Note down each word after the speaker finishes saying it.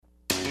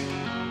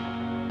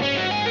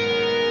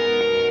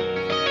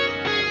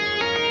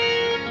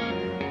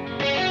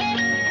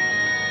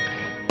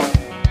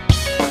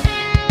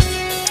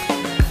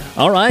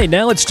All right,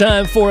 now it's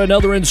time for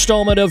another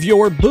installment of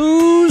your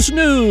Booze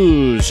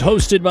News,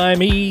 hosted by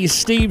me,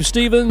 Steve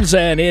Stevens,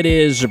 and it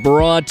is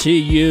brought to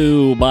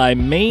you by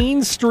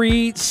Main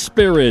Street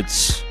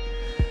Spirits,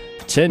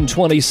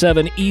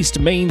 1027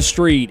 East Main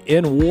Street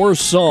in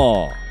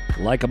Warsaw.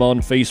 Like them on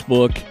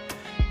Facebook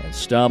and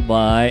stop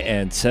by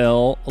and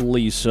tell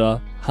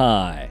Lisa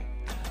hi.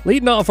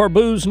 Leading off our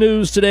Booze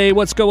News today,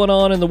 what's going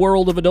on in the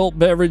world of adult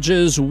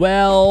beverages?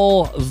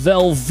 Well,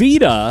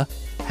 Velveeta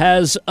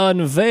has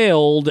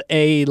unveiled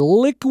a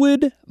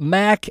liquid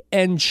mac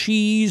and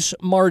cheese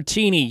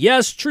martini.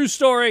 Yes, true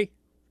story.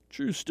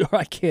 True story.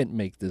 I can't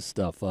make this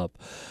stuff up.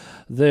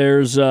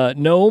 There's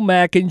no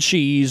mac and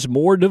cheese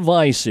more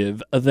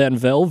divisive than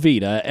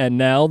Velveeta, and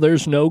now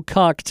there's no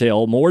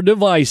cocktail more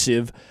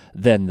divisive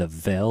than the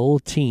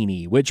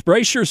Veltini, which,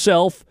 brace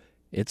yourself,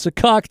 it's a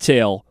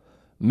cocktail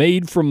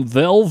made from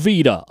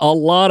Velveeta. A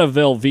lot of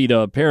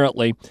Velveeta,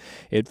 apparently.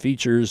 It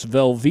features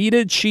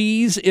Velveeta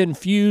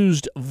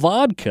cheese-infused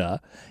vodka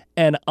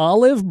and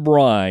olive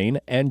brine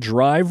and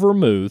dry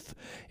vermouth.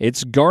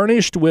 It's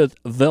garnished with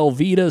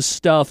Velveeta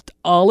stuffed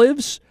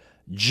olives,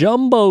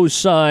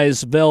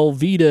 jumbo-size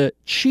Velveeta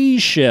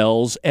cheese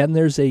shells, and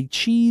there's a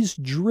cheese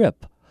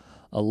drip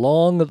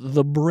along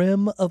the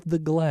brim of the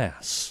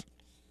glass.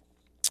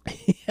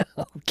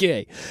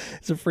 Okay.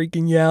 Is it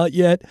freaking you out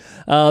yet?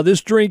 This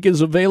drink is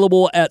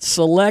available at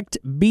select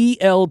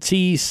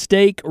BLT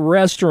steak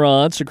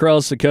restaurants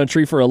across the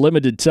country for a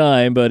limited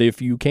time, but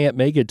if you can't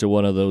make it to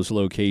one of those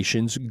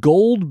locations,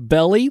 Gold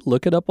Belly,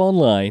 look it up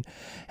online,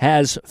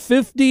 has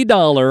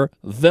 $50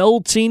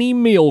 Veltini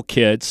meal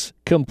kits,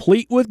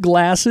 complete with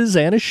glasses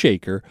and a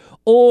shaker,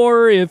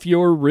 or if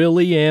you're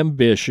really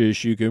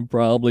ambitious, you can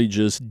probably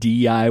just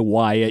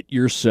DIY it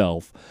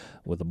yourself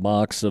with a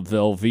box of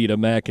Velveeta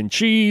mac and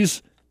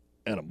cheese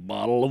and a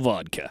bottle of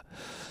vodka.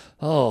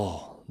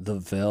 Oh, the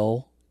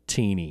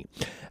Veltini.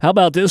 How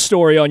about this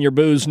story on your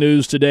Booze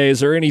News today? Is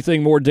there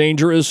anything more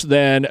dangerous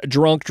than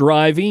drunk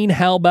driving?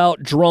 How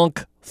about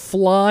drunk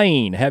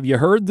flying? Have you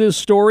heard this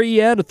story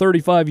yet? A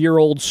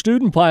 35-year-old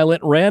student pilot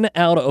ran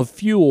out of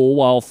fuel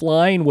while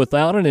flying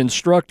without an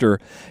instructor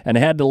and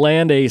had to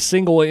land a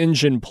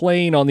single-engine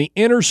plane on the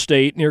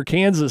interstate near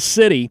Kansas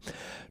City.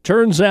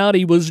 Turns out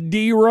he was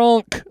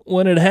drunk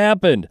when it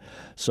happened.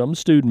 Some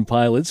student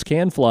pilots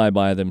can fly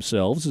by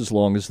themselves as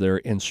long as their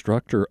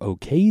instructor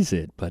okays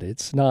it, but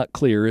it's not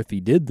clear if he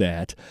did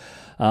that.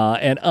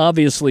 And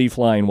obviously,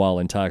 flying while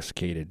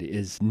intoxicated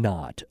is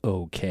not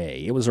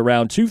okay. It was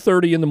around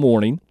 2:30 in the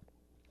morning.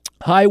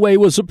 Highway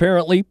was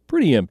apparently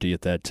pretty empty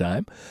at that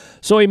time,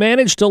 so he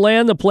managed to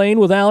land the plane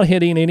without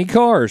hitting any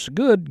cars.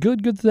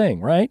 Good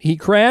thing, right? He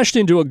crashed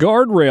into a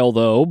guardrail,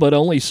 though, but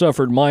only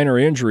suffered minor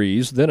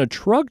injuries. Then a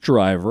truck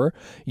driver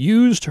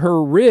used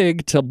her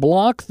rig to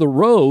block the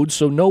road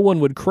so no one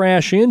would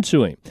crash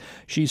into him.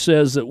 She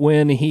says that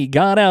when he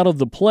got out of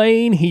the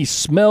plane, he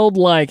smelled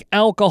like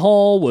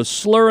alcohol, was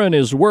slurring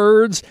his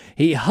words.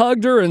 He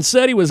hugged her and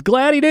said he was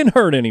glad he didn't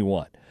hurt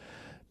anyone.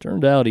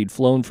 Turned out he'd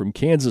flown from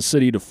Kansas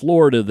City to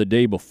Florida the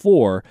day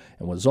before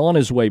and was on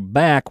his way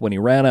back when he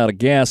ran out of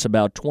gas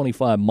about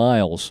 25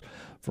 miles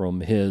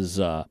from his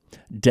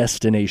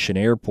destination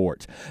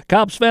airport.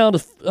 Cops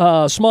found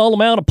a small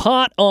amount of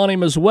pot on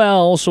him as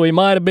well, so he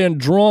might have been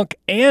drunk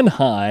and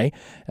high,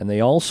 and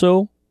they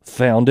also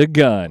found a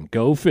gun.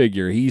 Go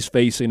figure. He's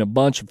facing a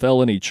bunch of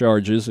felony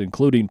charges,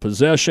 including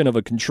possession of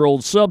a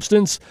controlled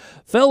substance,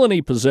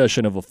 felony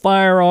possession of a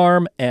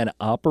firearm, and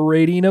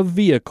operating a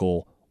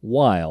vehicle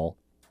while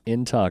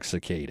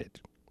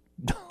intoxicated.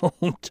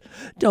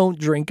 Don't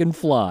drink and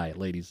fly,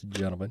 ladies and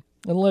gentlemen,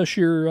 unless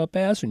you're a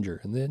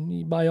passenger, and then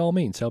you, by all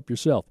means, help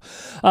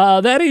yourself.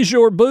 That is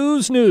your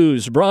Booze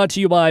News, brought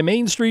to you by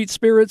Main Street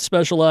Spirits,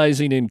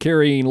 specializing in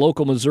carrying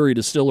local Missouri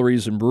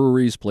distilleries and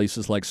breweries,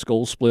 places like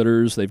Skull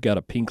Splitters. They've got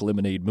a pink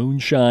lemonade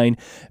moonshine.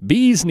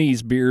 Bee's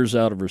Knees beers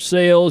out of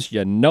Versailles.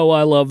 You know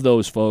I love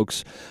those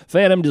folks.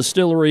 Phantom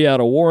Distillery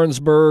out of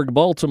Warrensburg.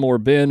 Baltimore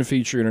Bend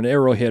featuring an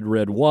Arrowhead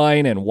red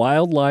wine. And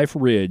Wildlife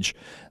Ridge.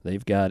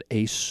 They've got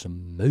a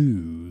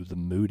smooth,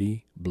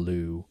 moody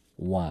blue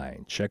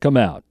wine. Check them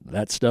out.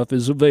 That stuff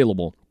is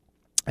available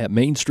at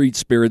Main Street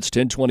Spirits,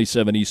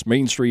 1027 East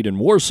Main Street in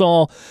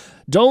Warsaw.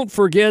 Don't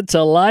forget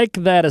to like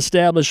that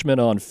establishment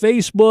on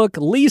Facebook.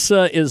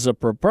 Lisa is a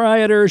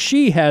proprietor.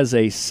 She has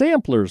a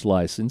sampler's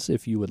license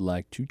if you would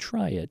like to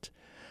try it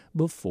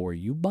before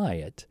you buy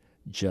it.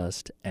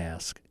 Just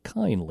ask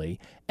kindly.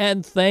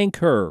 And thank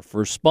her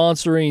for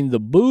sponsoring the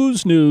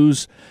Booze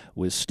News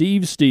with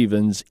Steve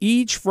Stevens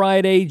each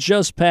Friday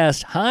just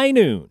past high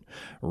noon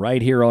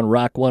right here on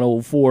Rock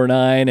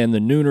 104.9 and the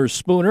Nooner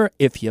Spooner.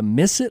 If you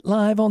miss it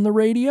live on the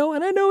radio,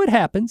 and I know it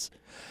happens,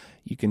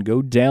 you can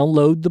go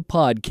download the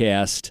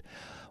podcast.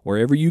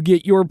 Wherever you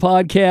get your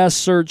podcast,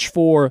 search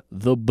for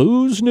The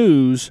Booze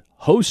News,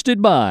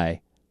 hosted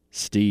by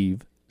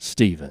Steve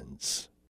Stevens.